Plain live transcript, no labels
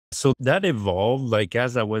So that evolved, like,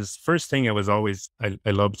 as I was first thing, I was always,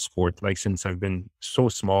 I loved sport. Like, since I've been so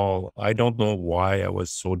small, I don't know why I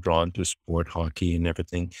was so drawn to sport, hockey and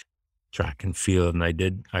everything, track and field. And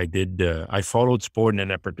I followed sport and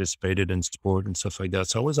then I participated in sport and stuff like that.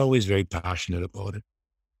 So I was always very passionate about it.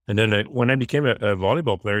 And then when I became a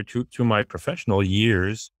volleyball player to my professional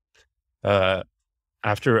years, uh,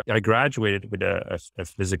 after I graduated with a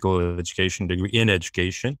physical education degree in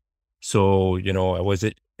education. So, I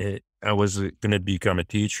was going to become a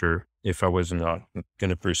teacher if I was not going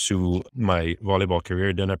to pursue my volleyball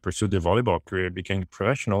career. Then I pursued the volleyball career, became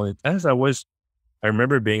professional. And as I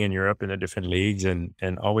remember being in Europe in the different leagues and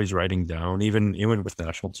always writing down, even with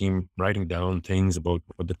national team, writing down things about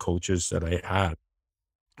what the coaches that I had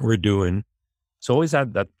were doing. So always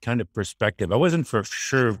had that kind of perspective. I wasn't for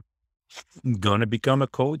sure gonna become a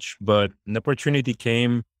coach, but an opportunity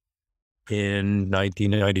came in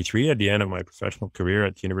 1993 at the end of my professional career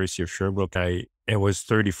at the University of Sherbrooke. I was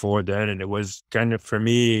 34 then, and it was kind of for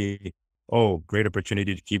me, oh, great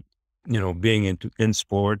opportunity to keep, being in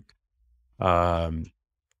sport, um,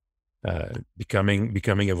 becoming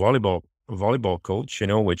a volleyball coach,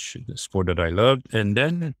 which is the sport that I loved. And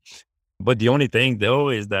then, but the only thing though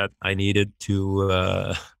is that I needed to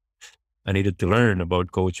learn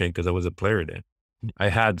about coaching because I was a player then. I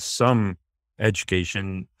had some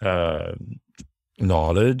education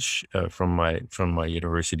knowledge from my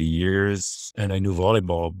university years, and I knew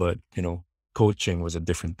volleyball, but coaching was a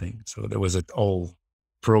different thing. So there was a whole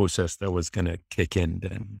process that was going to kick in.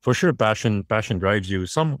 Then for sure, passion drives you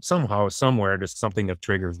somehow somewhere. There's something that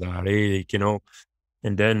triggers that,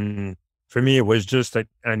 and then for me, it was just that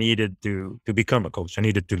I needed to become a coach. I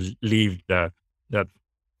needed to leave that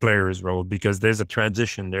player's role because there's a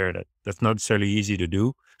transition there that's not necessarily easy to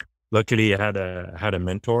do. Luckily, I had a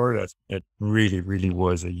mentor that really really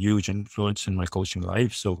was a huge influence in my coaching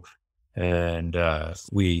life. So, and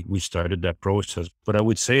we started that process. But I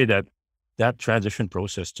would say that transition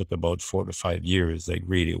process took about 4 to 5 years, like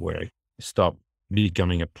really, where I stopped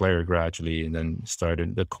becoming a player gradually, and then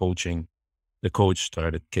started the coaching. The coach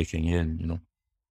started kicking in.